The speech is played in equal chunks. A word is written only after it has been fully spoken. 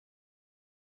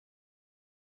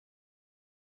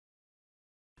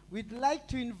we'd like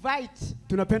to invite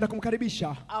tunapenda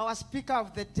kumkaribisha our speaker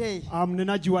of the day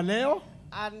mnenaji wa leo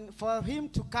and for him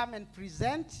to come and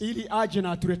present ili aje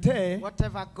na atuletee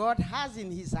whatever God has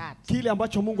in his heart. kile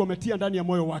ambacho Mungu ametia ndani ya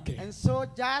moyo wake. And so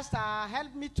just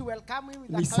help me to welcome him with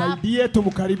a clap Nisaidie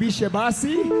tumkaribishe basi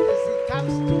as he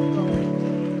comes to.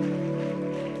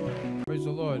 Praise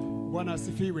the Lord. Bwana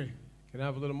asifiwe. Can I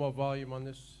have a little more volume on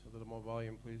this? A little more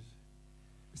volume, please.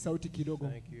 Sauti kidogo.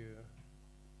 Thank you.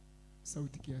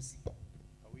 Sauti kiasi. Are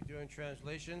we doing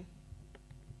translation?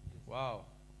 Wow.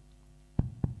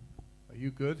 Are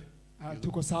you good?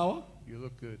 Tuko sawa? You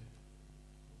look good.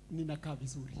 Ninakaa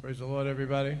vizuri. Praise the Lord,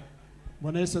 everybody.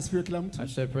 Bwana Yesu asifiwe kila mtu. I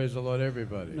said praise the Lord,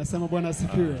 everybody. Nasema Bwana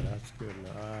asifiwe. That's good.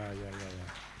 Yeah.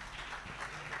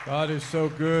 God is so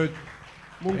good.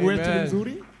 Mungu wetu ni Amen.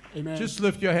 mzuri. Amen. Just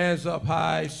lift your hands up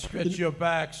high, stretch your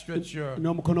back, stretch your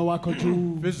Inua mkono wako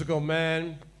juu. physical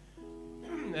man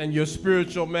and your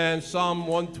spiritual man. Psalm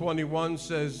 121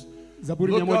 says,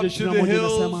 Zaburi look up to the 121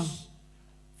 inasema hills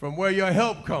from where your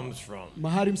help comes from.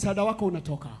 mahali msaada wako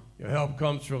unatoka. Your help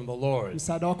comes from the Lord.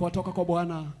 Msaada wako watoka kwa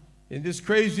Bwana. In this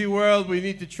crazy world, we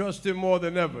need to trust Him more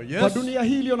than ever. Kwa Yes? dunia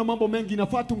hii iliyo na mambo mengi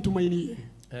inafaa tumtumainie.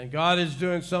 And God is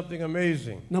doing something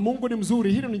amazing. Na Mungu ni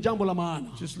mzuri, hilo ni jambo la maana.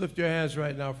 Just lift your hands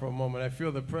right now for a moment. I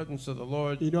feel the presence of the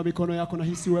Lord. Inua mikono yako na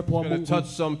hisi uwepo wa He's going to Mungu.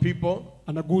 touch some people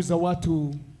Anaguza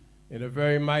watu in a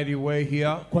very mighty way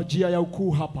here. kwa njia ya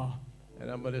ukuu hapa. And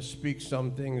I'm going to speak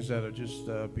some things that are just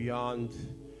beyond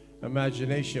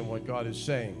imagination what God is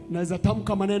saying. Naweza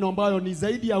tamka maneno ambayo ni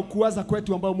zaidi ya kuwaza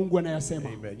kwetu ambayo Mungu anayasema.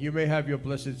 Amen. You may have your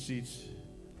blessed seats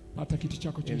Pata kiti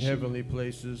chako cha in heshima heavenly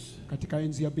places. katika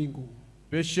enzi ya mbingu.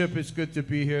 Bishop, it's good to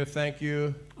be here. Thank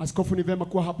you. Askofu, ni vema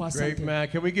kuwa hapa, Great asante. man.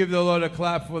 Can we give the Lord a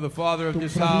clap for the father of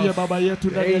this Tumfurahie house, baba yetu the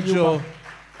ndani ya angel, nyumba.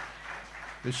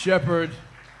 the shepherd,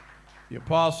 the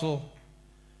apostle?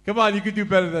 Come on, you can do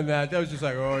better than that. That was just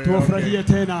like, oh, yeah, Tuwafurahie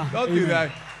okay. tena. Don't do Amen.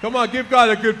 that. Come on, give God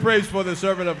a good praise for the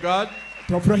servant of God.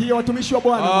 Tuwafurahie watumishi wa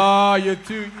Bwana. Oh, you're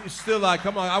still like,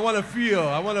 come on, I want to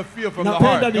feel from the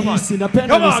Napenda heart. Come on. nihisi, napenda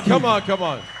Come on, nisikie. come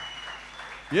on.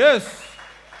 Yes.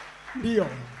 Ndio.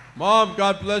 Mom,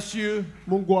 God bless you.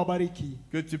 Mungu awabariki.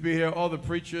 Good to be here. All the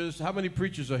preachers. How many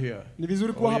preachers are here? Ni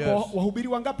vizuri kuwa Oh, hapa. yes. Wahubiri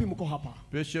wangapi mko hapa?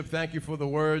 Bishop, thank you for the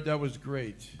word. That was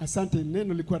great. Asante,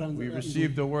 neno lilikuwa We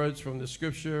received the words from the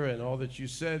scripture and all that you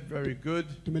said. Very good.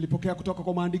 Tumelipokea kutoka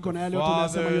kwa maandiko na yale yote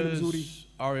unasema hiyo ni nzuri. Fathers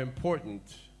are important.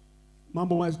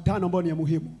 Mambo matano ambayo ni ya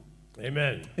muhimu.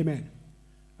 Amen. Amen.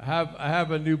 I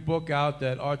have a new book out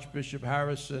that Archbishop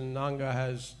Harrison Nanga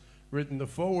has written the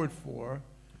forward for.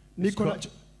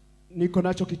 Niko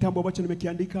nacho kitabu ambacho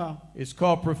nimekiandika. It's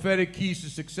called Prophetic Keys to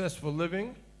Successful Living.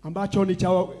 Ambacho ni cha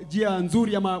njia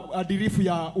nzuri ya maadilifu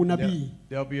ya unabii.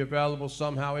 They'll be available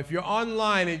somehow. If you're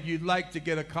online and you'd like to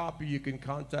get a copy, you can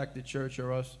contact the church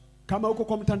or us. Kama uko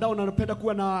kwa mtandao na unapenda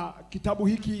kuwa na kitabu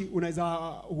hiki, unaweza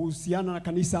husiana na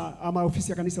kanisa ama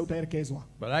ofisi ya kanisa, utaelekezwa.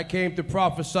 But I came to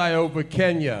prophesy over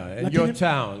Kenya and your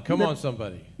town. Come on,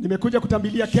 somebody. Nimekuja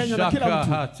kutambilia Kenya na kila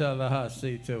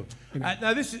mtu.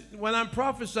 Now this is, when I'm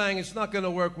prophesying, it's not going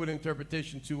to work with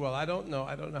interpretation too well. I don't know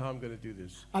how I'm going to do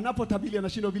this. Anapotabiri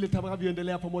anashindwa vile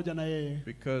takavyoendelea pamoja na yeye.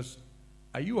 Because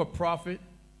are you a prophet?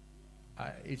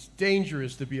 It's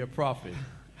dangerous to be a prophet.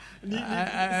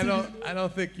 I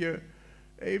don't think you're,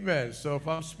 amen. So if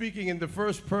I'm speaking in the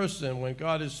first person when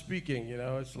God is speaking, you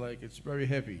know, it's like, it's very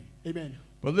heavy. Amen.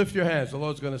 But lift your hands. The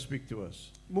Lord's going to speak to us.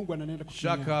 Mungu anaenda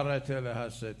kututumia.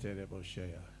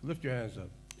 Lift your hands up.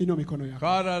 Inua mikono yako.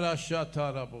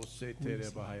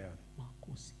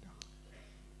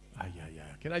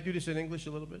 Can I do this in English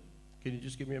a little bit? Can you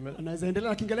just give me a minute? Anaweza endelea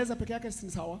na Kiingereza peke yake, si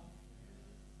sawa?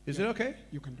 Is it okay?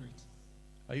 You can do it.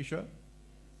 Are you sure?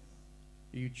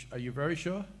 Are you very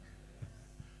sure?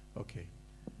 Okay.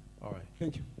 All right.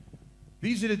 Thank you.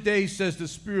 These are the days, says the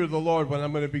Spirit of the Lord, when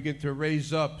I'm going to begin to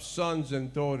raise up sons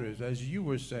and daughters, as you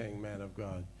were saying, man of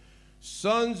God.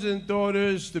 Sons and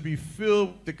daughters to be filled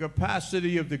with the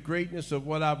capacity of the greatness of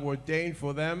what I've ordained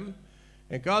for them.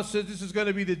 And God says this is going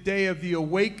to be the day of the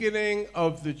awakening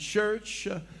of the church,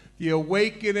 the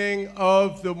awakening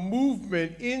of the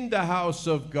movement in the house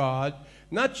of God,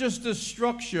 not just the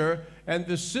structure and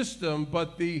the system,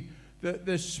 but the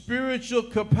spiritual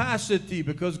capacity,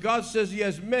 because God says He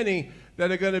has many that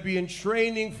are going to be in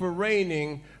training for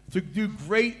reigning to do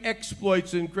great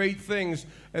exploits and great things.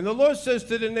 And the Lord says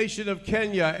to the nation of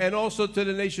Kenya and also to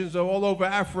the nations of all over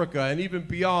Africa and even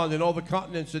beyond and all the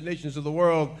continents and nations of the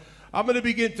world, I'm going to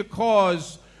begin to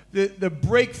cause the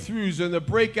breakthroughs and the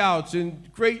breakouts in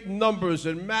great numbers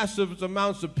and massive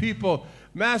amounts of people,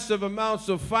 massive amounts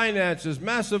of finances,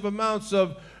 massive amounts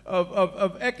of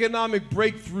of economic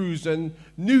breakthroughs and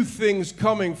new things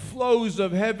coming, flows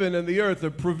of heaven and the earth,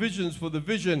 of provisions for the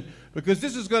vision, because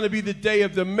this is going to be the day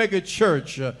of the mega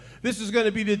church. This is going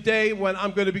to be the day when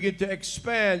I'm going to begin to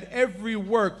expand every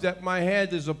work that my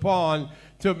hand is upon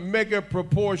to mega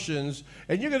proportions,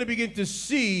 and you're going to begin to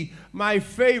see my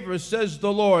favor, says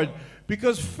the Lord,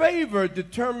 because favor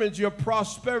determines your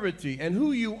prosperity, and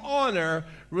who you honor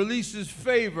releases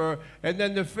favor, and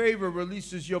then the favor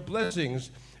releases your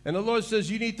blessings. And the Lord says,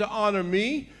 you need to honor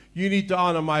me, you need to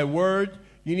honor my word,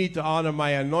 you need to honor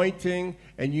my anointing,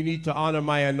 and you need to honor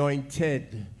my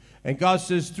anointed. And God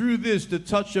says, through this, the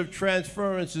touch of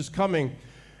transference is coming.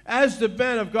 As the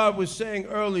man of God was saying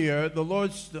earlier,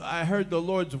 I heard the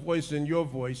Lord's voice in your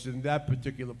voice in that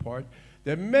particular part,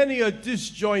 that many are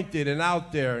disjointed and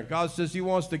out there. And God says he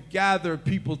wants to gather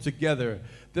people together.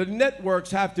 The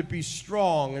networks have to be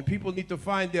strong, and people need to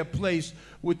find their place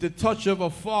with the touch of a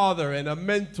father and a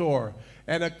mentor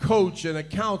and a coach and a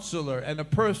counselor and a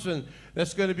person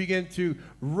that's going to begin to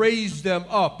raise them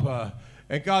up.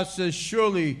 And God says,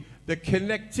 surely the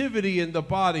connectivity in the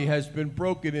body has been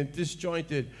broken and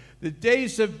disjointed. The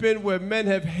days have been where men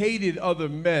have hated other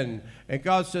men. And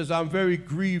God says, I'm very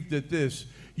grieved at this.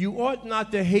 You ought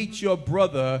not to hate your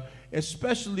brother,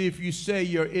 especially if you say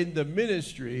you're in the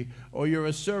ministry or you're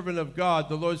a servant of God.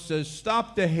 The Lord says,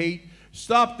 stop the hate,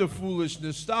 stop the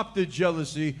foolishness, stop the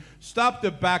jealousy, stop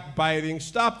the backbiting,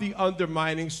 stop the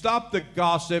undermining, stop the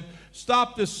gossip,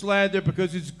 stop the slander,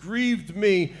 because it's grieved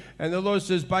me. And the Lord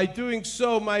says, by doing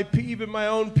so, even my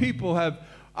own people have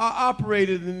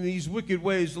operated in these wicked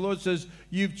ways. The Lord says,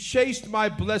 you've chased my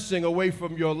blessing away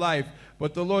from your life.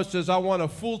 But the Lord says, I want a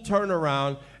full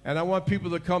turnaround, and I want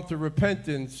people to come to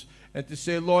repentance and to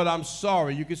say, Lord, I'm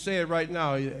sorry. You can say it right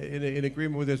now in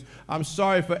agreement with this. I'm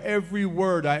sorry for every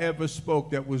word I ever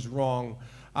spoke that was wrong.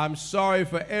 I'm sorry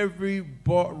for every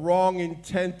wrong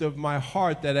intent of my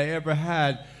heart that I ever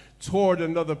had toward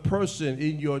another person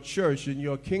in your church, in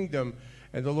your kingdom.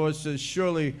 And the Lord says,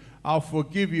 surely I'll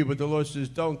forgive you. But the Lord says,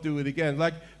 don't do it again.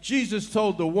 Like Jesus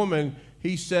told the woman,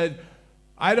 he said,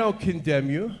 I don't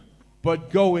condemn you, but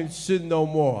go and sin no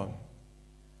more.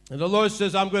 And the Lord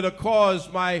says, I'm going to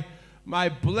cause my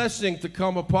blessing to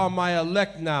come upon my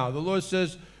elect now. The Lord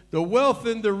says, the wealth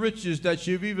and the riches that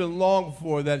you've even longed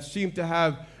for, that seem to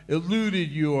have eluded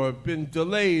you or been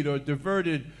delayed or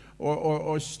diverted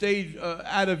or stayed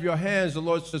out of your hands, the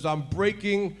Lord says, I'm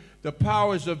breaking the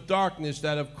powers of darkness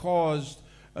that have caused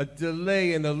a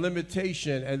delay and a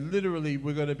limitation. And literally,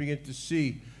 we're going to begin to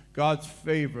see God's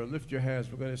favor. Lift your hands.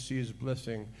 We're going to see his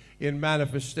blessing in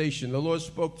manifestation. The Lord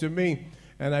spoke to me,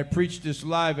 and I preached this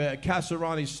live at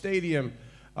Kasarani Stadium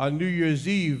on New Year's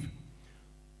Eve.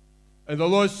 And the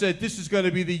Lord said, this is going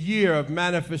to be the year of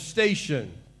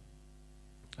manifestation.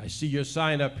 I see your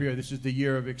sign up here. This is the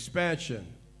year of expansion.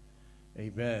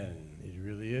 Amen. It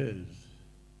really is.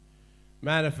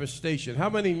 Manifestation. How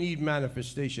many need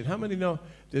manifestation? How many know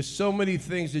there's so many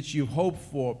things that you've hoped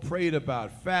for, prayed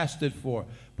about, fasted for,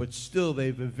 but still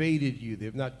they've evaded you.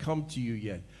 They've not come to you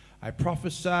yet. I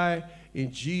prophesy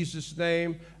in Jesus'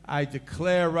 name. I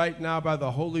declare right now by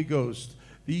the Holy Ghost,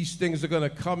 these things are going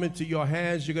to come into your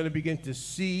hands. You're going to begin to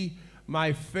see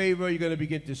my favor. You're going to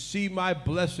begin to see my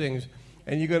blessings.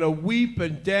 And you're going to weep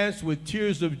and dance with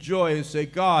tears of joy and say,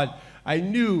 God, I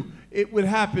knew it would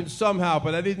happen somehow,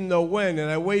 but I didn't know when, and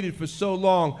I waited for so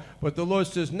long. But the Lord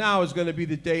says now is going to be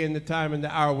the day and the time and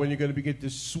the hour when you're going to begin to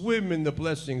swim in the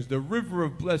blessings, the river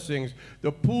of blessings,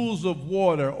 the pools of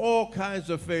water, all kinds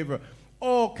of favor,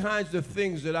 all kinds of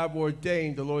things that I've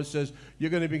ordained. The Lord says you're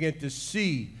going to begin to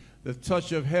see the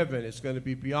touch of heaven. It's going to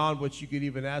be beyond what you could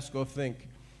even ask or think.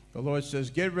 The Lord says,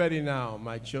 get ready now,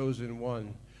 my chosen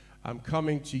one. I'm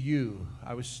coming to you.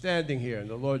 I was standing here, and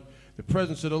the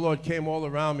presence of the Lord came all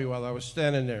around me while I was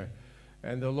standing there.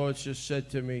 And the Lord just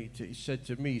said to me, he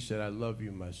said, I love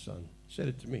you, my son. He said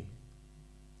it to me.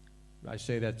 I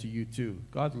say that to you too.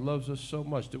 God loves us so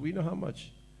much. Do we know how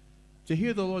much? To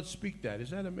hear the Lord speak that,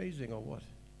 is that amazing or what?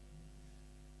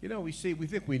 You know, we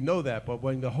think we know that, but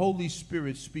when the Holy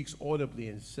Spirit speaks audibly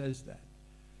and says that,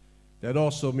 that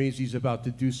also means he's about to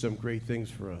do some great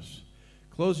things for us.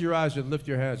 Close your eyes and lift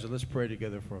your hands, and let's pray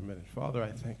together for a minute. Father,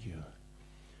 I thank you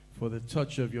for the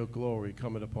touch of your glory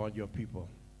coming upon your people.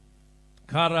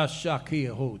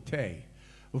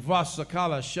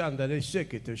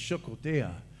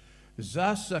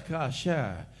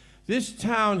 This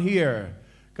town here,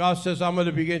 God says, I'm going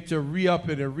to begin to re-up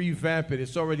it and revamp it.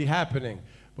 It's already happening.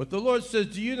 But the Lord says,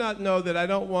 do you not know that I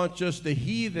don't want just the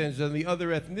heathens and the other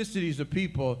ethnicities of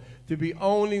people to be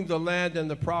owning the land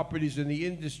and the properties and the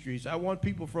industries? I want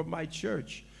people from my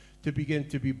church to begin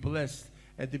to be blessed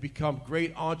and to become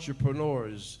great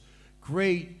entrepreneurs,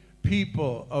 great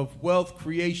people of wealth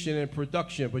creation and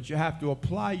production, but you have to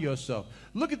apply yourself.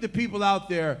 Look at the people out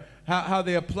there, how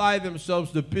they apply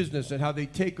themselves to business and how they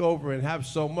take over and have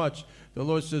so much. The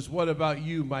Lord says, what about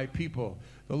you, my people?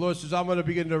 The Lord says, I'm going to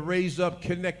begin to raise up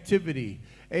connectivity,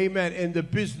 amen, in the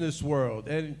business world,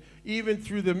 and even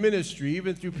through the ministry,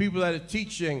 even through people that are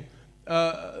teaching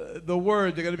the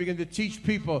word. They're going to begin to teach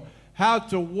people how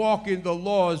to walk in the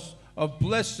laws of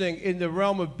blessing in the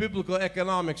realm of biblical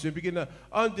economics and begin to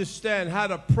understand how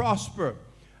to prosper.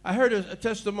 I heard a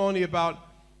testimony about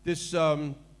this,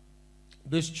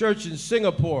 this church in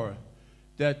Singapore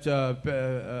that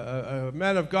a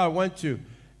man of God went to,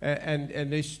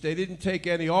 and they didn't take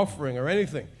any offering or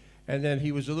anything. And then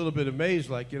he was a little bit amazed,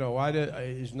 like, you know, why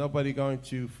is nobody going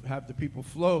to have the people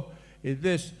flow in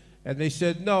this? And they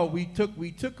said, no, we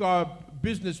took our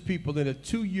business people in a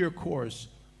 2-year course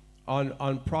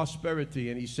on prosperity,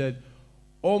 and he said,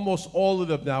 almost all of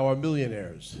them now are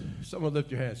millionaires. Someone lift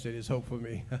your hand and say, there's hope for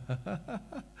me.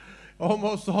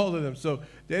 Almost all of them. So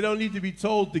they don't need to be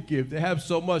told to give. They have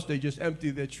so much, they just empty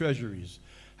their treasuries.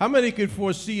 How many could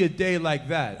foresee a day like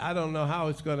that? I don't know how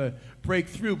it's going to break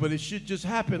through, but it should just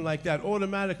happen like that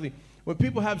automatically. When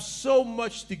people have so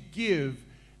much to give,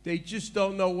 they just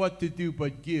don't know what to do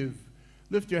but give.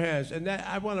 Lift your hands. And that,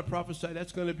 I want to prophesy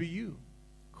that's going to be you.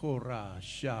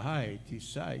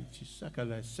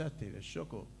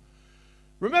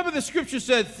 Remember the scripture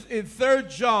said in 3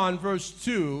 John verse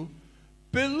 2,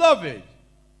 beloved.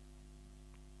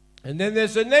 And then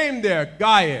there's a name there,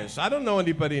 Gaius. I don't know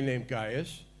anybody named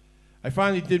Gaius. I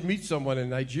finally did meet someone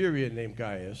in Nigeria named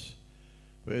Gaius.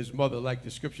 But his mother liked the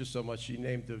scripture so much she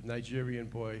named the Nigerian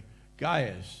boy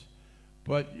Gaius.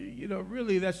 But, you know,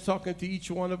 really that's talking to each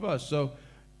one of us. So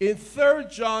in 3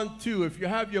 John 2, if you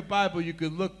have your Bible, you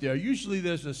could look there. Usually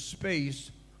there's a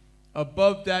space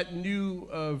above that new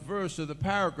verse or the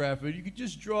paragraph, and you could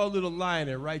just draw a little line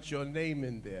and write your name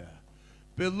in there.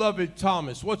 Beloved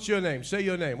Thomas, what's your name? Say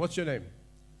your name. What's your name?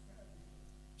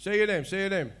 Say your name. Say your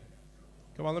name.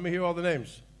 Come on, let me hear all the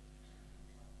names.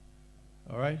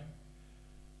 All right?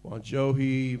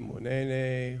 Wanjohi,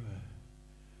 Monene,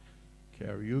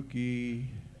 Karaoke,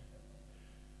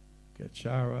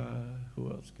 Gachara. Who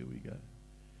else could we got?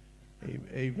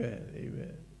 Amen,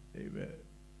 amen, amen.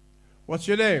 What's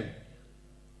your name?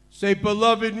 Say,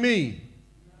 beloved me.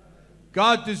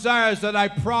 God desires that I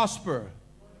prosper.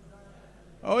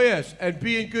 Oh, yes, and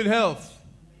be in good health.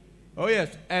 Oh,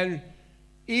 yes, and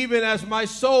even as my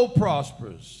soul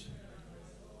prospers.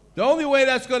 The only way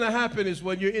that's going to happen is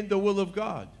when you're in the will of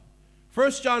God.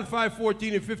 1 John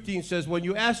 5:14 and 15 says, when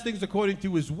you ask things according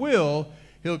to his will,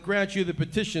 he'll grant you the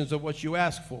petitions of what you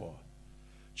ask for.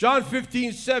 John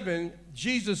 15:7,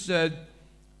 Jesus said,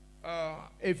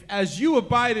 if as you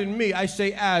abide in me, I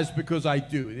say as because I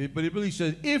do. But it really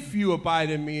says, if you abide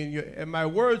in me and my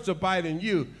words abide in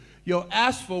you, you'll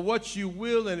ask for what you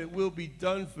will, and it will be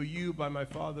done for you by my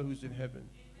Father who's in heaven.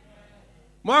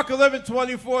 Mark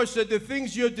 11:24 said, the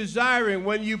things you're desiring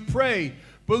when you pray,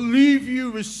 believe you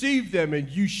receive them, and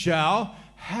you shall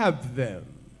have them.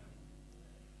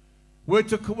 We're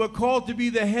called to be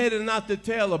the head and not the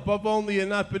tail, above only and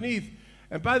not beneath.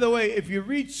 And by the way, if you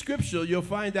read Scripture, you'll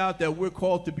find out that we're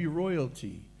called to be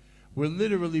royalty. We're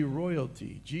literally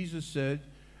royalty. Jesus said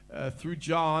through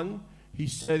John, he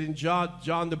said in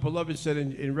John the Beloved said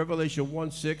in Revelation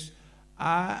 1:6,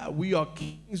 we are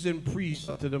kings and priests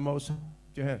unto the Most High.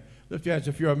 Lift your hand. Lift your hands.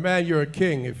 If you're a man, you're a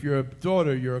king. If you're a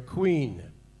daughter, you're a queen.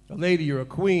 A lady, you're a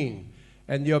queen.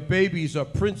 And your babies are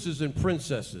princes and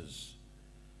princesses.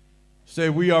 Say,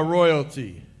 we are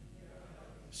royalty.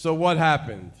 So what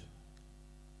happened?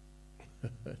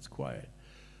 It's quiet.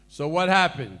 So what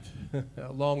happened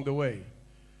along the way?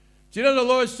 Do you know the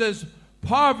Lord says,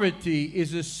 poverty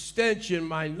is a stench in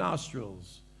my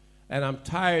nostrils, and I'm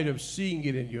tired of seeing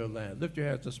it in your land. Lift your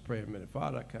hands. Let's pray a minute.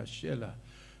 Father, Kashela.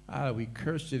 We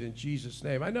curse it in Jesus'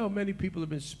 name. I know many people have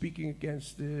been speaking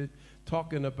against it,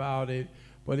 talking about it,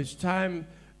 but it's time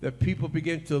that people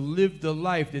begin to live the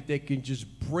life that they can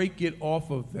just break it off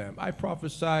of them. I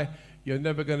prophesy you're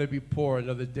never going to be poor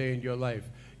another day in your life.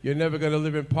 You're never going to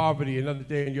live in poverty another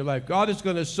day in your life. God is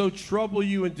going to so trouble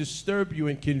you and disturb you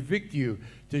and convict you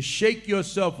to shake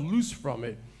yourself loose from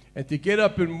it and to get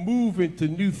up and move into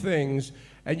new things,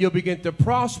 and you'll begin to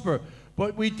prosper.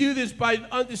 But we do this by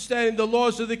understanding the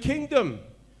laws of the kingdom,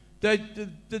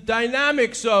 the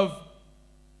dynamics of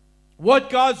what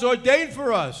God's ordained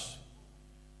for us.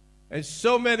 And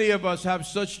so many of us have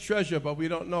such treasure, but we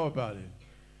don't know about it.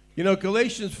 You know,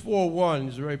 Galatians 4:1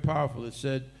 is very powerful. It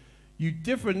said, you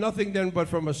differ nothing then but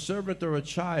from a servant or a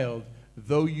child,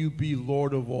 though you be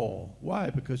Lord of all. Why?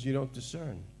 Because you don't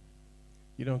discern.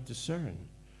 You don't discern.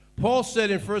 Paul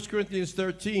said in 1 Corinthians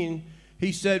 13,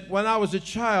 he said, when I was a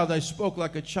child, I spoke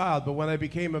like a child, but when I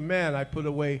became a man, I put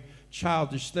away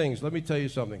childish things. Let me tell you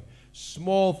something.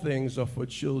 Small things are for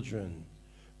children,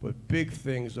 but big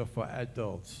things are for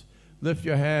adults. Lift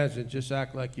your hands and just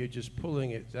act like you're just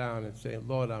pulling it down and saying,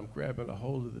 Lord, I'm grabbing a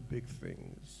hold of the big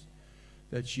things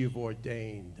that you've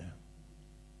ordained.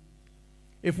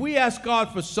 If we ask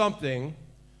God for something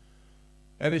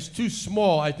and it's too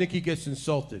small, I think he gets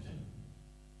insulted.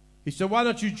 He said, why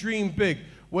don't you dream big?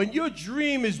 When your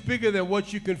dream is bigger than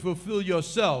what you can fulfill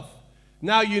yourself,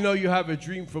 now you know you have a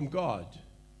dream from God.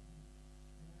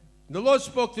 The Lord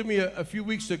spoke to me a few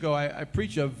weeks ago. I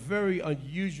preached a very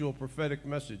unusual prophetic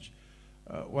message.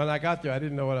 When I got there, I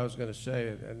didn't know what I was going to say,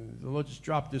 and the Lord just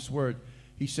dropped this word.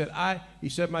 He said,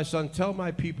 my son, tell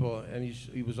my people, and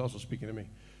he was also speaking to me,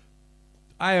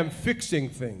 I am fixing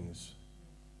things.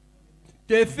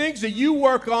 There are things that you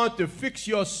work on to fix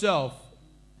yourself,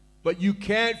 but you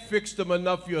can't fix them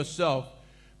enough yourself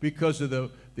because of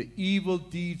the evil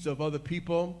deeds of other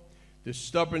people, the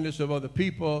stubbornness of other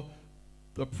people,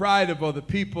 the pride of other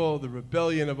people, the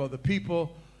rebellion of other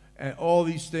people, and all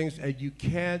these things, and you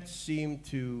can't seem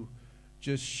to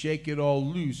just shake it all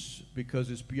loose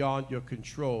because it's beyond your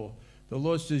control. The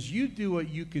Lord says, you do what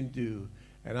you can do,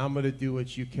 and I'm going to do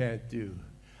what you can't do.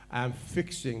 I'm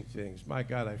fixing things. My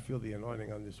God, I feel the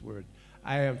anointing on this word.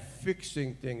 I am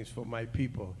fixing things for my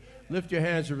people. Lift your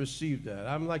hands and receive that.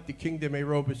 I'm like the Kingdom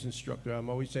aerobics instructor. I'm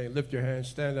always saying, lift your hands,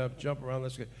 stand up, jump around.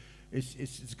 Let's go.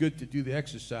 It's good to do the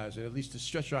exercise and at least to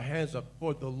stretch our hands up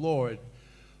toward the Lord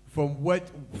from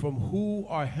who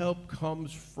our help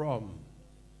comes from.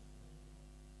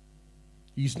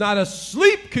 He's not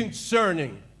asleep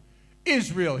concerning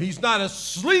Israel. He's not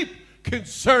asleep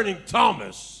concerning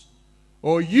Thomas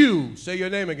or you. Say your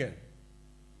name again.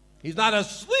 He's not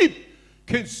asleep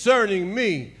concerning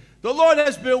me. The Lord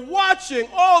has been watching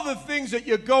all the things that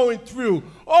you're going through,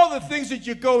 all the things that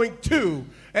you're going to,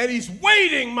 and he's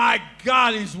waiting, my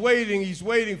God, he's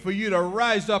waiting for you to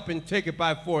rise up and take it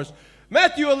by force.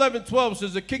 Matthew 11:12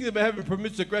 says, the kingdom of heaven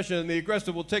permits aggression, and the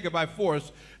aggressor will take it by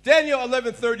force. Daniel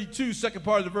 11:32, second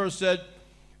part of the verse said,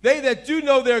 they that do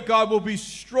know their God will be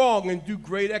strong and do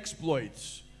great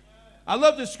exploits. I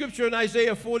love the scripture in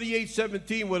Isaiah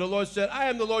 48:17 where the Lord said, I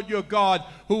am the Lord your God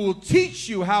who will teach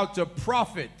you how to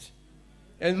profit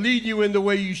and lead you in the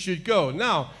way you should go.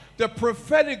 Now, the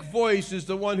prophetic voice is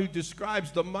the one who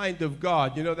describes the mind of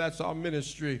God. You know, that's our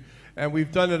ministry. And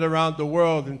we've done it around the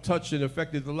world and touched and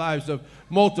affected the lives of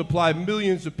multiplied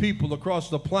millions of people across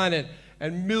the planet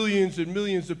and millions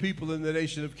of people in the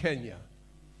nation of Kenya.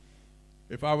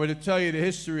 If I were to tell you the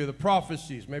history of the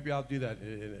prophecies, maybe I'll do that,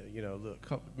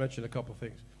 mention a couple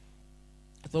things.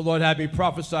 The Lord had me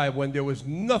prophesy when there was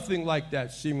nothing like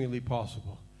that seemingly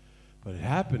possible. But it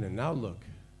happened, and now look.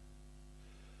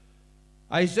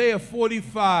 Isaiah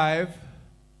 45.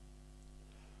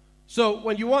 So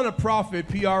when you want a prophet,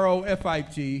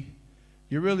 P-R-O-F-I-T,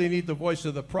 you really need the voice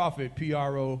of the prophet,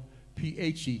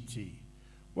 P-R-O-P-H-E-T.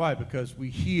 Why? Because we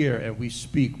hear and we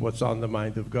speak what's on the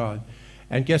mind of God.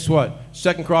 And guess what?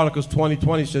 2 Chronicles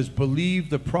 20:20 says, believe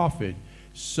the prophet,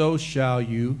 so shall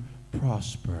you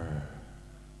prosper.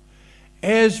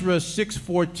 Ezra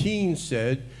 6:14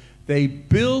 said, they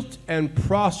built and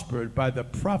prospered by the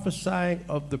prophesying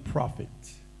of the prophet.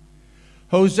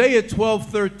 Hosea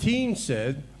 12:13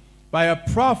 said, by a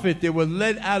prophet they were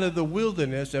led out of the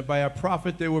wilderness, and by a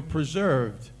prophet they were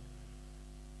preserved.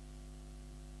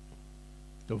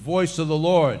 The voice of the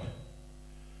Lord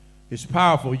is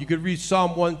powerful. You could read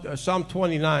Psalm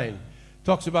 29.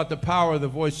 Talks about the power of the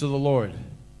voice of the Lord.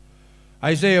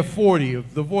 Isaiah 40,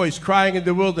 of the voice crying in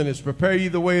the wilderness, prepare ye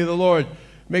the way of the Lord,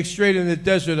 make straight in the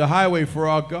desert a highway for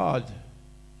our God.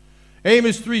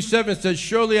 Amos 3:7 says,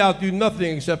 surely I'll do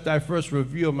nothing except I first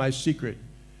reveal my secret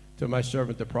to my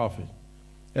servant the prophet.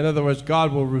 In other words,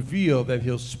 God will reveal, then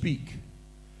he'll speak.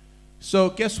 So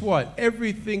guess what?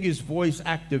 Everything is voice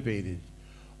activated.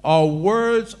 Our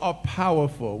words are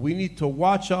powerful. We need to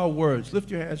watch our words. Lift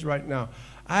your hands right now.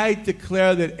 I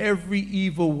declare that every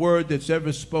evil word that's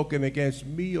ever spoken against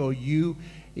me or you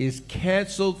is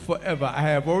canceled forever. I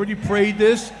have already prayed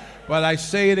this, but I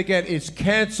say it again. It's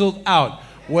canceled out.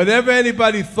 Whatever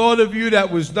anybody thought of you that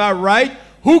was not right,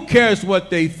 who cares what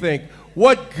they think?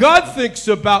 What God thinks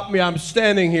about me, I'm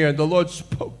standing here, and the Lord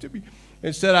spoke to me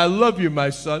and said, I love you, my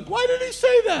son. Why did he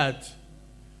say that?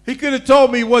 He could have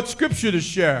told me what scripture to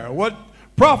share, what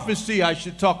prophecy I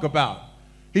should talk about.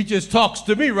 He just talks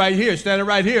to me right here, standing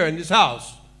right here in this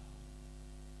house.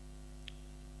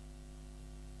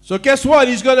 So guess what?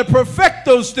 He's going to perfect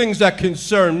those things that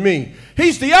concern me.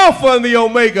 He's the Alpha and the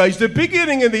Omega. He's the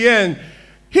beginning and the end.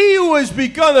 He who has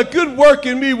begun a good work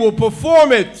in me will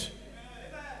perform it.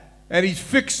 And he's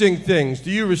fixing things.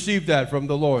 Do you receive that from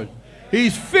the Lord?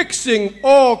 He's fixing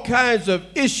all kinds of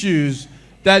issues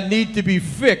that need to be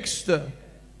fixed. And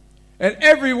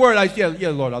every word, yeah,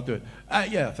 Lord, I'll do it.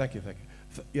 Yeah, thank you.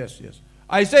 Yes.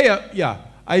 Isaiah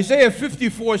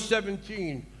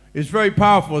 54:17 is very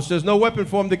powerful. It says, no weapon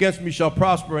formed against me shall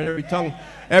prosper, and every tongue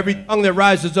that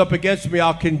rises up against me,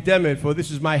 I'll condemn it, for this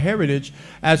is my heritage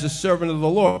as a servant of the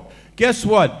Lord. Guess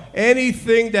what?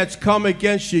 Anything that's come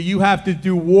against you, you have to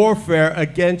do warfare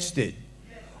against it.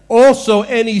 Also,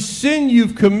 any sin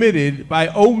you've committed by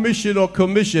omission or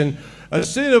commission, a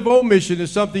sin of omission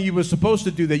is something you were supposed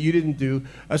to do that you didn't do.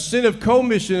 A sin of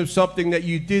commission is something that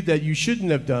you did that you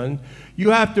shouldn't have done.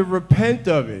 You have to repent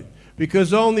of it,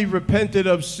 because only repented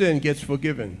of sin gets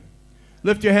forgiven.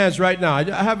 Lift your hands right now. I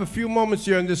have a few moments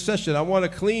here in this session. I want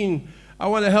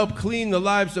to help clean the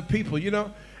lives of people, you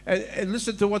know. And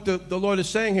listen to what the Lord is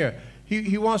saying here.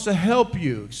 He wants to help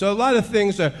you. So a lot of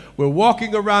things that we're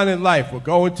walking around in life. We're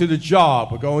going to the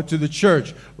job. We're going to the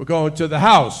church. We're going to the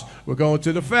house. We're going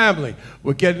to the family.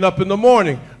 We're getting up in the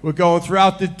morning. We're going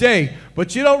throughout the day.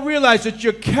 But you don't realize that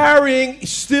you're carrying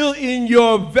still in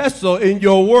your vessel, in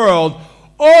your world,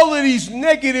 all of these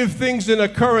negative things and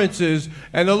occurrences.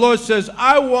 And the Lord says,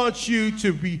 I want you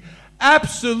to be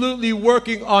absolutely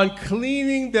working on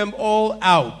cleaning them all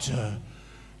out.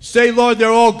 Say, Lord, they're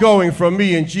all going from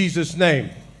me in Jesus' name.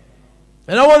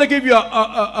 And I want to give you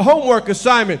a homework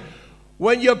assignment.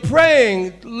 When you're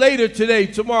praying later today,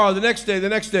 tomorrow, the next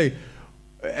day,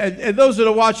 and those that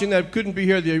are watching that couldn't be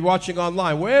here, they're watching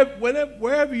online,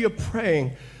 wherever you're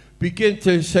praying, begin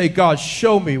to say, God,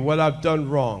 show me what I've done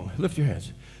wrong. Lift your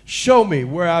hands. Show me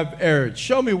where I've erred.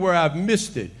 Show me where I've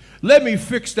missed it. Let me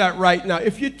fix that right now.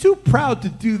 If you're too proud to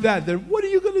do that, then what are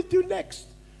you going to do next?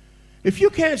 If you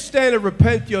can't stand and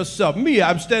repent yourself,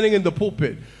 I'm standing in the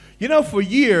pulpit. You know, for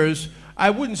years,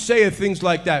 I wouldn't say things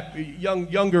like that,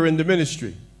 younger in the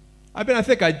ministry. I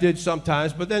think I did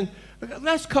sometimes, but then the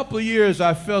last couple of years,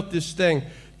 I felt this thing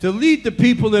to lead the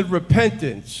people in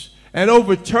repentance and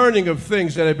overturning of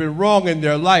things that have been wrong in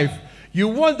their life. You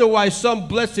wonder why some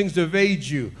blessings evade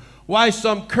you, why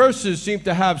some curses seem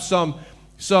to have some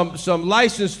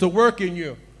license to work in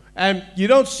you, and you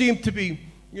don't seem to be,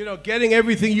 you know, getting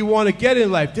everything you want to get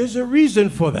in life. There's a reason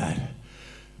for that.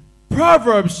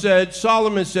 Proverbs said,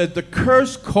 Solomon said, the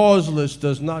curse causeless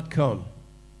does not come.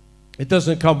 It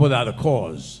doesn't come without a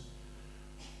cause.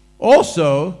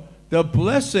 Also, the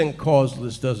blessing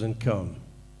causeless doesn't come.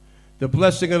 The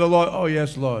blessing of the Lord, oh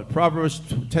yes, Lord. Proverbs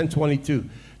 10:22.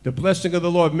 The blessing of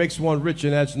the Lord makes one rich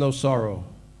and adds no sorrow.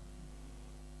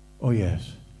 Oh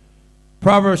yes.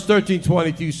 Proverbs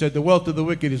 13:22 said, the wealth of the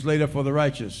wicked is laid up for the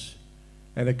righteous,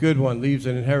 and a good one leaves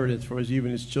an inheritance for even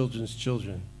his children's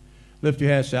children. Lift your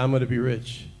hands and say, I'm going to be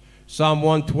rich. Psalm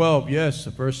 112, yes,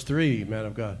 verse 3, man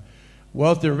of God.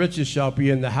 Wealth and riches shall be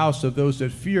in the house of those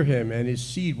that fear him, and his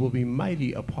seed will be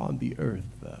mighty upon the earth.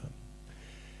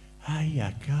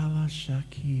 I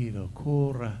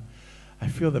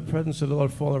feel the presence of the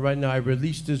Lord falling right now. I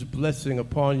release this blessing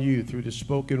upon you through the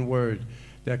spoken word,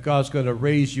 that God's going to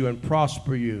raise you and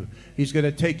prosper you. He's going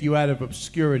to take you out of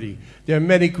obscurity. There are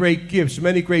many great gifts,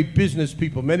 many great business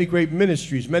people, many great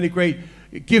ministries, many great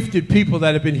gifted people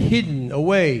that have been hidden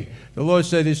away. The Lord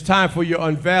said, it's time for your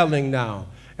unveiling now.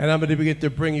 And I'm going to begin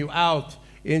to bring you out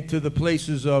into the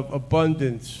places of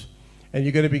abundance. And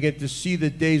you're going to begin to see the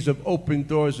days of open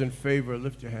doors and favor.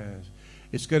 Lift your hands.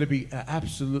 It's going to be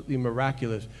absolutely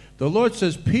miraculous. The Lord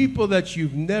says, people that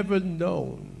you've never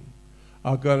known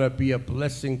are going to be a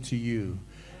blessing to you.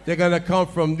 They're going to come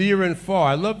from near and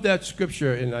far. I love that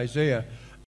scripture in Isaiah.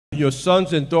 Your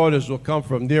sons and daughters will come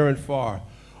from near and far.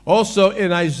 Also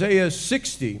in Isaiah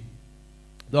 60,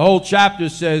 the whole chapter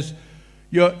says,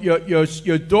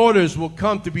 your daughters will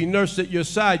come to be nursed at your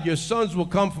side. Your sons will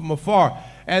come from afar.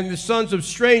 And the sons of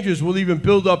strangers will even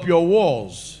build up your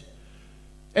walls.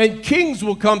 And kings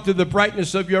will come to the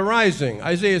brightness of your rising.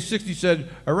 Isaiah 60 said,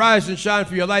 arise and shine,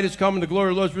 for your light is come, and the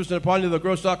glory of the Lord is risen upon you. The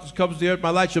gross darkness covers the earth.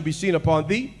 My light shall be seen upon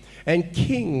thee. And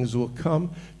kings will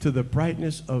come to the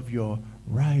brightness of your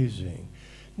rising.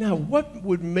 Now, what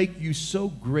would make you so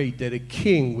great that a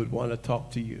king would want to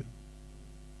talk to you?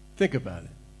 Think about it.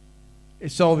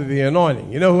 It's only the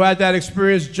anointing. You know who had that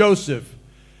experience? Joseph.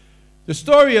 The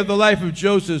story of the life of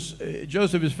Joseph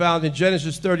is found in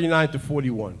Genesis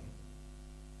 39-41.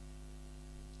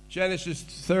 Genesis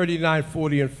 39,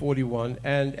 40, and 41.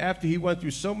 And after he went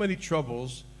through so many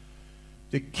troubles,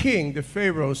 the king, the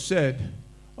Pharaoh, said,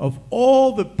 of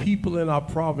all the people in our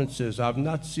provinces, I've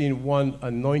not seen one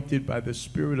anointed by the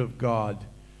Spirit of God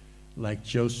like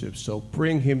Joseph. So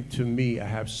bring him to me. I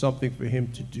have something for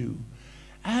him to do.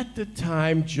 At the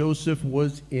time, Joseph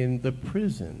was in the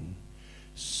prison,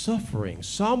 suffering.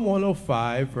 Psalm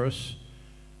 105, verse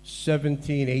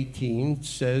 17, 18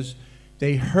 says,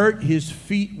 they hurt his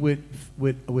feet with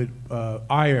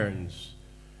irons.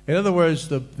 In other words,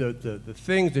 the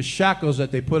things, the shackles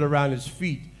that they put around his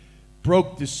feet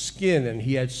broke the skin, and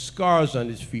he had scars on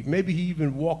his feet. Maybe he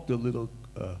even walked a little,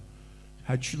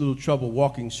 had a little trouble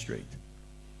walking straight.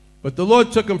 But the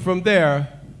Lord took him from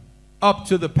there up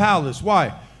to the palace.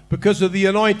 Why? Because of the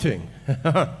anointing.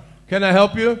 Can I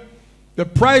help you? The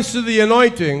price of the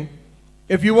anointing,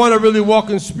 if you want to really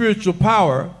walk in spiritual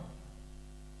power,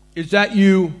 is that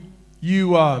you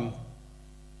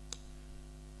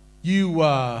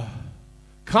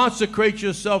consecrate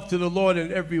yourself to the Lord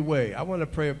in every way. I want to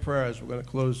pray a prayer as we're going to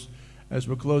close. As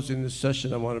we're closing this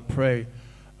session, I want to pray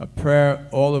a prayer,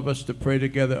 all of us to pray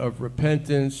together, of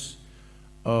repentance,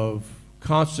 of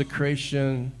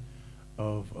consecration,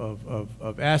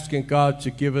 of asking God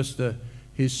to give us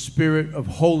His spirit of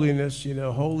holiness. You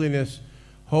know, holiness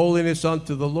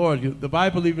unto the Lord. The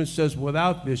Bible even says,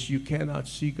 without this, you cannot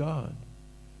see God.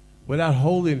 Without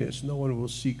holiness, no one will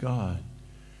see God.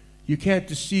 You can't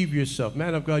deceive yourself.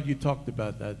 Man of God, you talked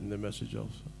about that in the message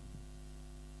also.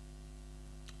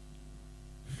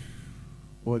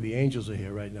 Boy, the angels are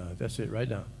here right now. That's it, right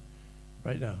now.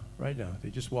 Right now, right now. They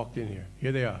just walked in here.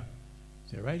 Here they are.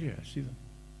 They're right here. I see them.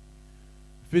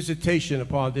 Visitation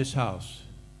upon this house.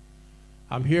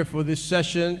 I'm here for this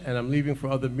session, and I'm leaving for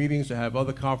other meetings. I have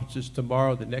other conferences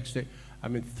tomorrow, the next day.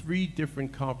 I'm in 3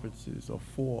 different conferences, or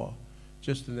 4,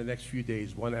 just in the next few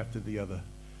days, one after the other.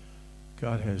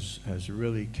 God has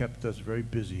really kept us very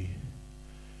busy.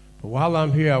 But while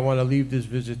I'm here, I want to leave this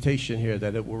visitation here,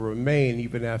 that it will remain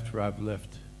even after I've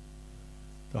left.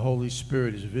 The Holy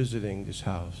Spirit is visiting this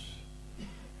house.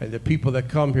 And the people that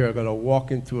come here are going to walk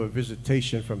into a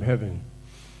visitation from heaven.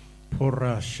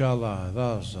 I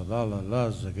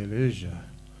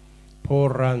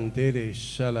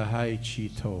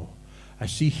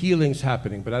see healings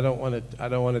happening, but I don't want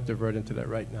to divert into that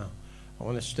right now. I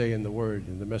want to stay in the word,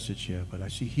 in the message here. But I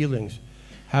see healings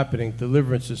happening,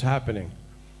 deliverance is happening.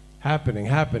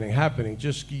 You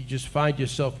just find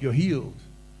yourself, you're healed.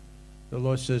 The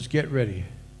Lord says, get ready.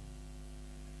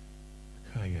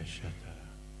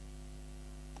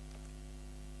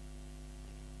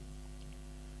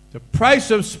 The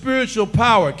price of spiritual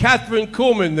power. Catherine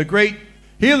Kuhlman, the great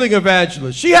healing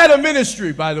evangelist. She had a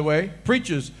ministry, by the way,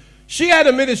 preachers. She had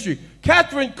a ministry.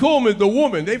 Catherine Kuhlman, the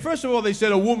woman, first of all, they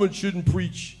said a woman shouldn't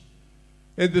preach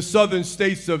in the southern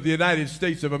states of the United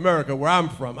States of America, where I'm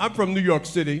from. I'm from New York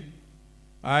City,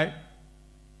 all right?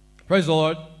 Praise the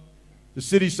Lord. The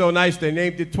city's so nice, they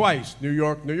named it twice, New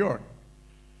York, New York.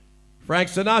 Frank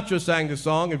Sinatra sang the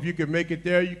song, if you can make it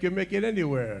there, you can make it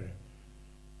anywhere.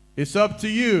 It's up to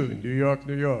you, New York,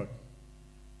 New York.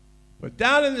 But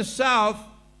down in the South,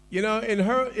 you know, in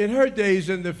her days,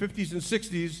 in the 50s and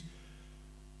 60s,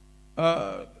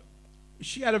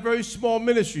 she had a very small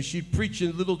ministry. She'd preach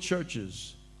in little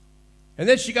churches. And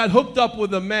then she got hooked up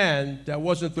with a man that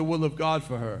wasn't the will of God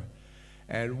for her.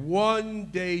 And one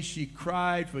day she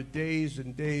cried for days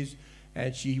and days,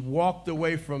 and she walked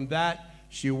away from that.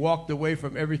 She walked away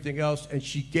from everything else, and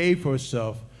she gave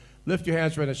herself. Lift your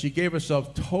hands right now. She gave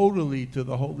herself totally to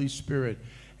the Holy Spirit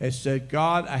and said,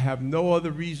 God, I have no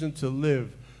other reason to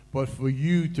live but for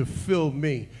you to fill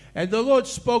me. And the Lord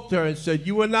spoke to her and said,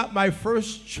 you are not my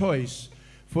first choice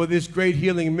for this great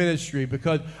healing ministry,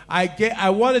 because I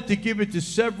wanted to give it to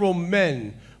several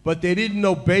men, but they didn't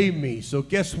obey me. So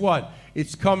guess what?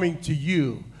 It's coming to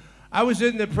you. I was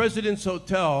in the President's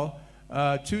Hotel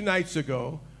 2 nights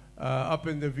ago, up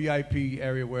in the VIP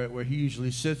area where he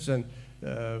usually sits. And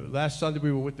last Sunday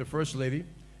we were with the First Lady,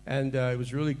 and it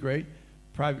was really great,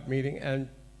 private meeting. And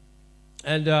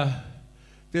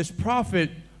this prophet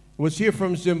was here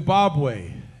from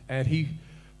Zimbabwe, and he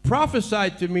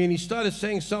prophesied to me, and he started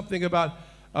saying something about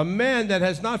a man that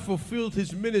has not fulfilled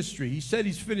his ministry. He said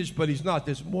he's finished, but he's not.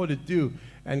 There's more to do.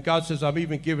 And God says, I'm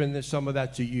even giving some of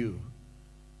that to you.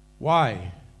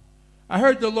 Why? I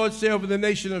heard the Lord say over the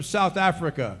nation of South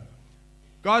Africa,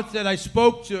 God said, I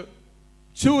spoke to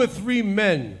 2 or 3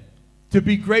 men to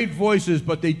be great voices,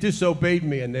 but they disobeyed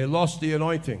me and they lost the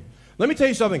anointing. Let me tell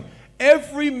you something.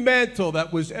 Every mantle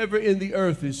that was ever in the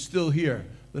earth is still here.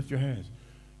 Lift your hands.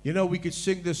 You know, we could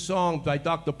sing this song by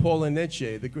Dr. Paul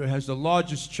Enenche, that has the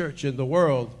largest church in the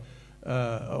world,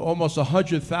 almost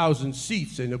 100,000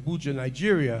 seats in Abuja,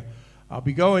 Nigeria. I'll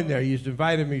be going there. He's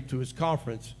invited me to his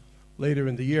conference later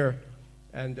in the year,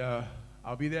 and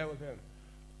I'll be there with him.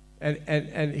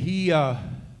 And he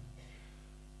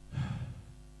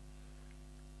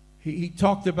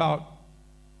talked about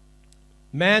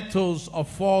mantles are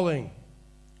falling,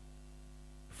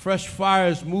 fresh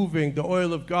fires moving, the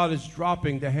oil of God is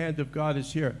dropping, the hand of God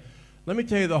is here. Let me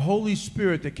tell you, the Holy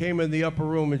Spirit that came in the upper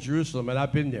room in Jerusalem, and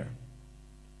I've been there.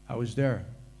 I was there.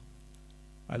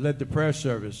 I led the prayer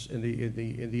service in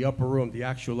the upper room, the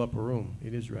actual upper room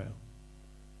in Israel.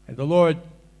 And the Lord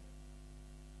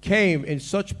came in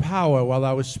such power while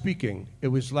I was speaking. It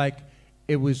was like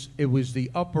it was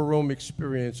the upper room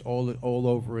experience all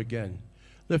over again.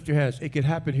 Lift your hands. It could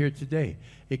happen here today.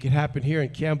 It could happen here in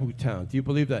Campbelltown. Do you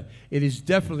believe that? It is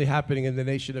definitely happening in the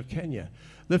nation of Kenya.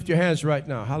 Lift your hands right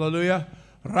now. Hallelujah.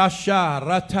 Rasha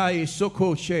ratai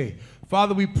sokoshe.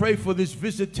 Father, we pray for this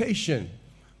visitation.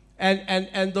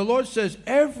 And the Lord says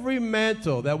every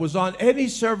mantle that was on any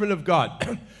servant of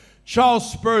God,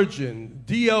 Charles Spurgeon,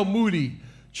 D.L. Moody,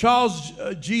 John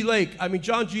G. Lake,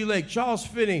 Charles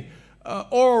Finney,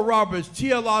 Oral Roberts,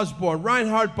 T.L. Osborne,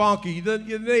 Reinhard Bonnke,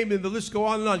 you name it, the list go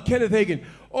on and on, Kenneth Hagin,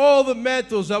 all the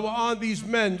mantles that were on these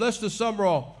men, Lester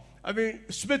Summerall,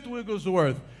 Smith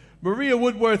Wigglesworth, Maria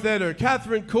Woodworth Eder,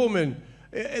 Catherine Kuhlman,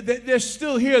 they're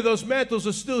still here. Those mantles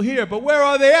are still here. But where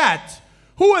are they at?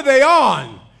 Who are they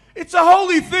on? It's a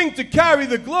holy thing to carry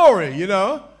the glory, you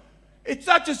know. It's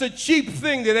not just a cheap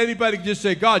thing that anybody can just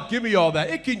say, God, give me all that.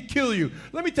 It can kill you.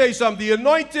 Let me tell you something. The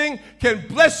anointing can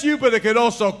bless you, but it can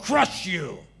also crush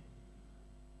you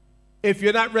if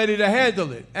you're not ready to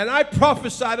handle it. And I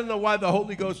prophesy, I don't know why the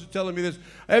Holy Ghost is telling me this.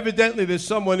 Evidently, there's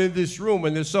someone in this room,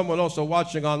 and there's someone also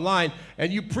watching online,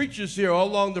 and you preachers here all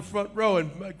along the front row,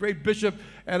 and my great bishop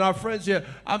and our friends here.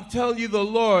 I'm telling you, the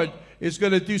Lord is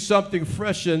going to do something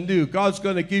fresh and new. God's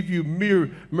going to give you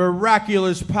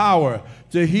miraculous power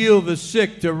to heal the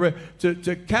sick, to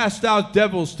cast out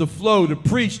devils, to flow, to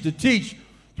preach, to teach,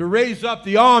 to raise up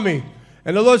the army.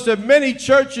 And the Lord said many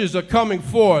churches are coming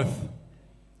forth.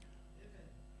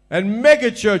 And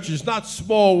mega churches, not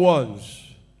small ones.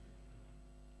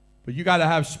 But you got to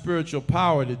have spiritual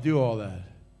power to do all that.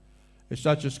 It's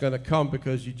not just going to come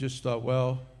because you just thought,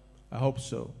 well, I hope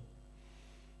so.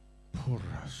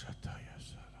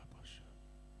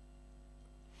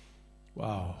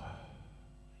 Wow.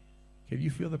 Can you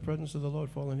feel the presence of the Lord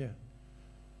falling here?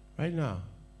 Right now.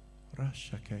 I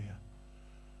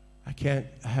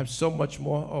have so much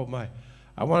more. Oh, my.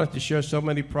 I wanted to share so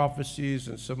many prophecies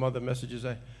and some other messages.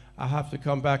 I have to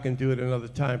come back and do it another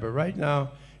time. But right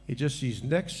now, it just these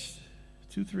next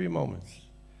 2-3 moments,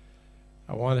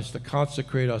 I want us to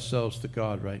consecrate ourselves to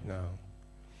God right now.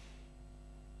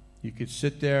 You could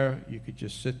sit there. You could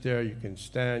just sit there. You can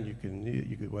stand. You can kneel.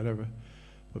 You could whatever.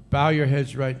 But bow your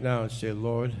heads right now and say,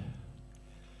 Lord,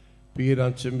 be it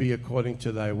unto me according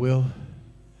to thy will.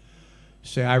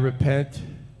 Say, I repent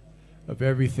of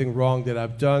everything wrong that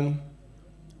I've done.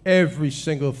 Every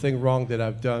single thing wrong that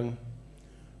I've done.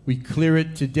 We clear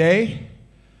it today.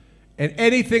 And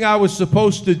anything I was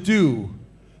supposed to do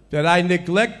that I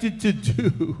neglected to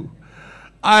do,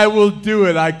 I will do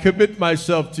it. I commit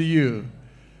myself to you.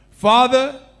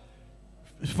 Father,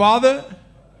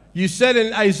 you said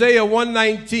in Isaiah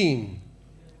 1:19,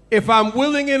 if I'm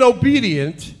willing and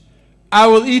obedient, I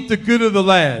will eat the good of the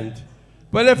land.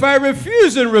 But if I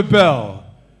refuse and rebel,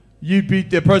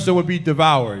 the person would be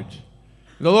devoured.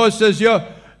 The Lord says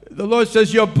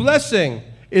your blessing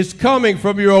is coming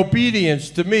from your obedience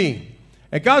to me.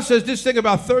 And God says this thing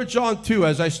about 3 John 2,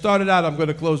 as I started out, I'm going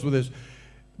to close with this.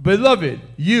 Beloved,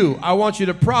 I want you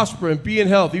to prosper and be in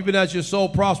health, even as your soul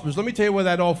prospers. Let me tell you where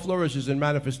that all flourishes in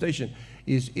manifestation,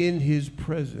 is in his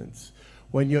presence.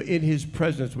 When you're in his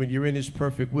presence, when you're in his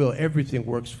perfect will, everything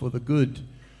works for the good.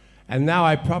 And now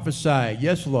I prophesy,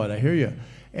 yes, Lord, I hear you.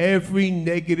 Every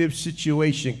negative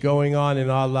situation going on in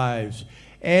our lives,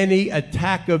 any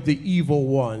attack of the evil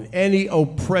one, any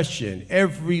oppression,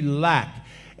 every lack,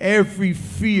 every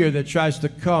fear that tries to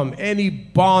come, any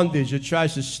bondage that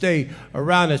tries to stay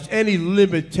around us, any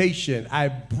limitation, I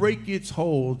break its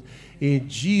hold in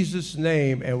Jesus'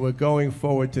 name, and we're going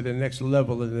forward to the next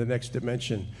level and the next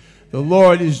dimension. The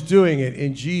Lord is doing it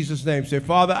in Jesus' name. Say,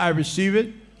 Father, I receive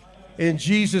it in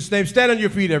Jesus' name. Stand on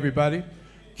your feet, everybody.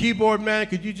 Keyboard man,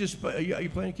 could you just, are you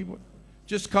playing keyboard?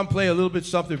 Just come play a little bit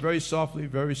something very softly,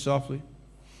 very softly.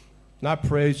 Not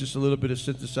praise, just a little bit of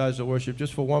synthesizer worship,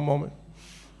 just for one moment.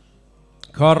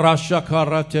 Father,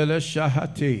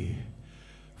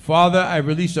 I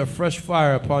release a fresh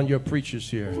fire upon your preachers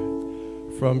here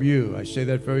from you. I say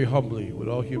that very humbly, with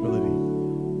all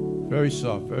humility. Very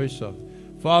soft, very soft.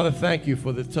 Father, thank you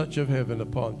for the touch of heaven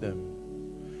upon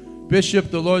them.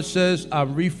 Bishop, the Lord says,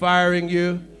 I'm refiring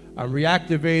you. I'm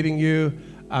reactivating you.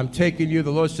 I'm taking you.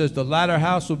 The Lord says the latter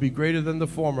house will be greater than the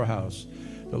former house.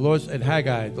 The Lord, and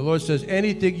Haggai, the Lord says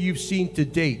anything you've seen to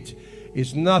date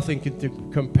is nothing to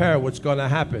compare what's going to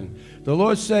happen. The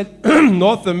Lord said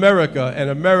North America and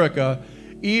America,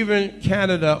 even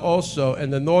Canada also,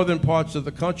 and the northern parts of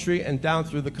the country and down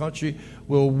through the country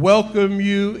will welcome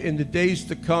you in the days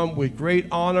to come with great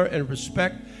honor and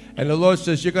respect. And the Lord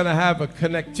says you're going to have a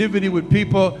connectivity with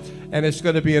people, and it's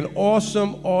going to be an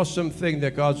awesome, awesome thing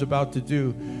that God's about to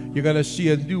do. You're going to see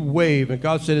a new wave, and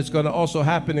God said it's going to also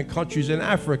happen in countries in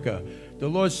Africa. The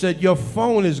Lord said your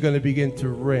phone is going to begin to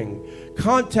ring.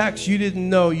 Contacts you didn't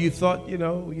know, you thought, you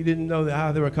didn't know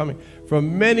how they were coming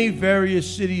from many various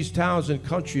cities, towns, and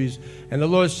countries. And the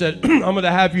Lord said, I'm going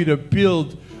to have you to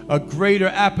build a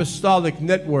greater apostolic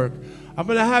network. I'm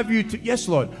going to have you to, yes,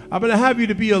 Lord, I'm going to have you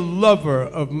to be a lover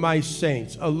of my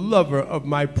saints, a lover of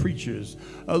my preachers,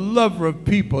 a lover of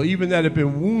people, even that have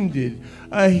been wounded,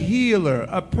 a healer,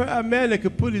 a man that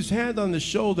could put his hand on the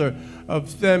shoulder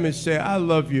of them and say, I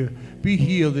love you. Be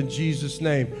healed in Jesus'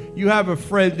 name. You have a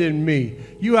friend in me.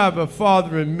 You have a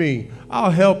father in me. I'll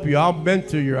help you. I'll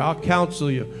mentor you. I'll counsel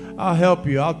you. I'll help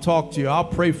you. I'll talk to you. I'll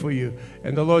pray for you.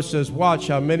 And the Lord says, watch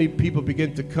how many people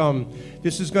begin to come.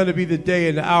 This is going to be the day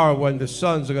and the hour when the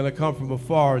sons are going to come from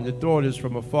afar and the daughters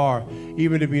from afar,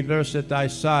 even to be nursed at thy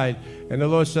side. And the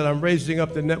Lord said, I'm raising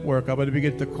up the network. I'm going to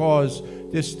begin to cause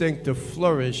this thing to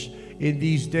flourish in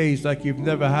these days like you've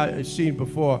never seen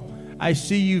before. I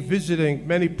see you visiting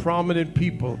many prominent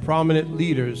people, prominent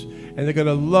leaders, and they're going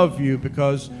to love you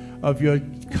because of your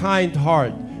kind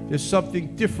heart. There's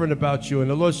something different about you. And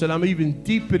the Lord said, I'm even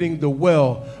deepening the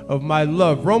well of my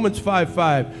love. Romans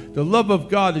 5:5, the love of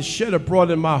God is shed abroad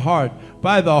in my heart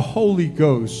by the Holy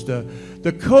Ghost.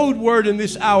 The code word in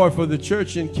this hour for the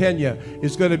church in Kenya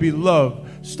is going to be love.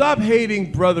 Stop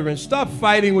hating brethren. Stop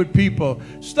fighting with people.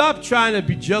 Stop trying to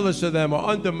be jealous of them or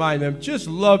undermine them. Just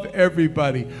love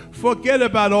everybody. Forget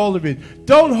about all of it.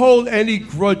 Don't hold any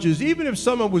grudges. Even if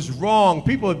someone was wrong,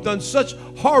 people have done such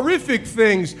horrific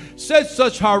things, said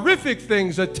such horrific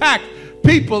things, attacked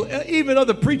people, even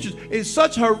other preachers, in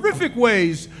such horrific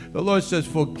ways. The Lord says,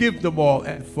 forgive them all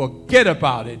and forget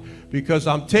about it. Because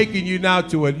I'm taking you now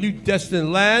to a new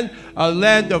destined land, a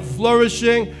land of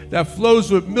flourishing that flows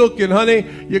with milk and honey.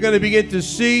 You're going to begin to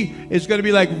see, it's going to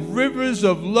be like rivers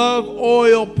of love,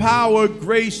 oil, power,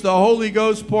 grace, the Holy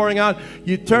Ghost pouring out.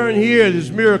 You turn here,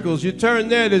 there's miracles. You turn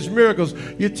there, there's miracles.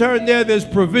 You turn there, there's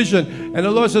provision. And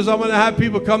the Lord says, I'm going to have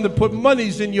people come to put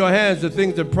monies in your hands, the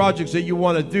things and projects that you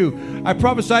want to do. I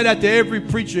prophesy that to every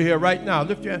preacher here right now.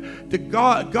 Lift your hand.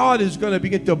 God is going to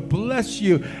begin to bless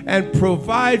you and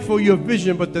provide for your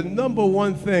vision, but the number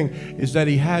one thing is that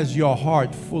he has your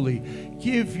heart fully.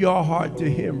 Give your heart to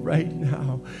him right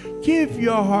now. Give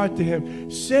your heart to him.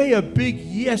 Say a big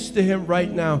yes to him right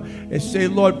now and say,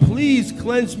 Lord, please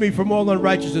cleanse me from all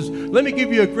unrighteousness. Let me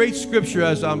give you a great scripture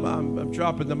as I'm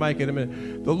dropping the mic in a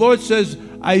minute. The Lord says,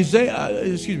 1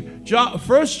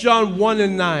 John 1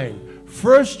 and 9.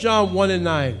 1 John 1 and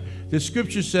 9. The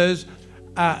scripture says,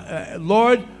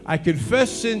 Lord, I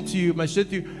confess sin to you, my sin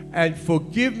to you, and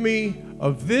forgive me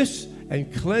of this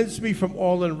and cleanse me from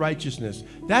all unrighteousness.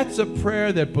 That's a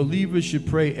prayer that believers should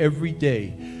pray every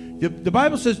day. The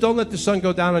Bible says don't let the sun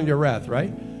go down on your wrath,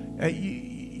 right?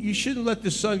 You shouldn't let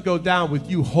the sun go down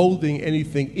with you holding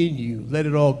anything in you. Let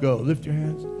it all go. Lift your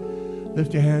hands.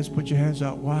 Lift your hands. Put your hands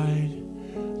out wide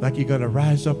like you're going to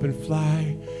rise up and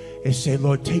fly and say,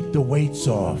 Lord, take the weights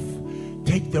off.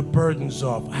 Take the burdens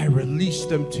off. I release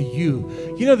them to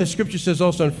you. You know, the scripture says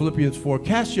also in Philippians 4,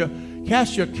 cast your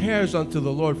cares unto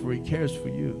the Lord, for he cares for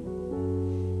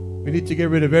you. We need to get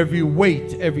rid of every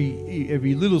weight,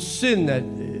 every little sin that,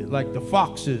 like the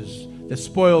foxes that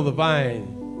spoil the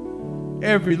vine,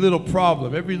 every little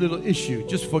problem, every little issue.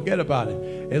 Just forget about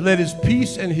it. And let his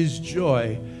peace and his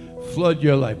joy flood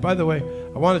your life. By the way,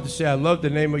 I wanted to say I love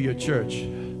the name of your church.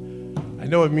 I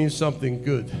know it means something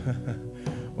good.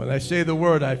 When I say the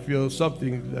word, I feel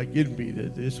something like in me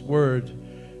that this word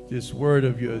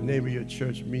of your name of your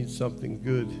church means something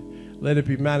good. Let it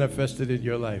be manifested in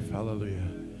your life. Hallelujah.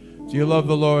 Do you love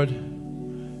the Lord?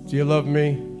 Do you love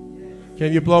me?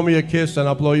 Can you blow me a kiss and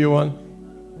I'll blow you one?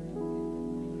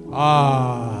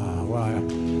 Ah, wow.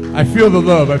 I feel the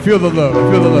love. I feel the love.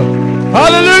 I feel the love.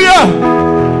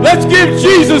 Hallelujah. Let's give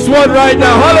Jesus one right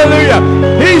now.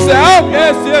 Hallelujah. He's the Alpha.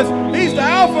 Yes. He's the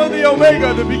Alpha and the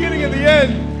Omega, the beginning and the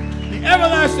end.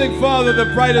 Everlasting Father, the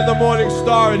bright and the morning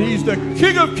star, and he's the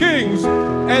King of Kings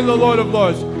and the Lord of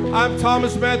Lords. I'm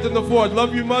Thomas Manton IV.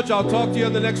 Love you much. I'll talk to you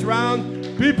in the next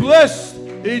round. Be blessed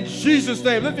in Jesus'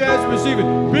 name. Lift your hands and receive it.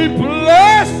 Be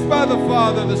blessed by the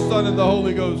Father, the Son, and the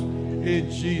Holy Ghost.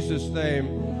 In Jesus'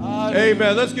 name.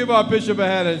 Amen. Let's give our bishop a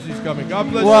hand as he's coming. God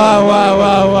bless you. Wow, wow,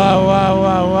 wow, wow, wow,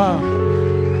 wow, wow.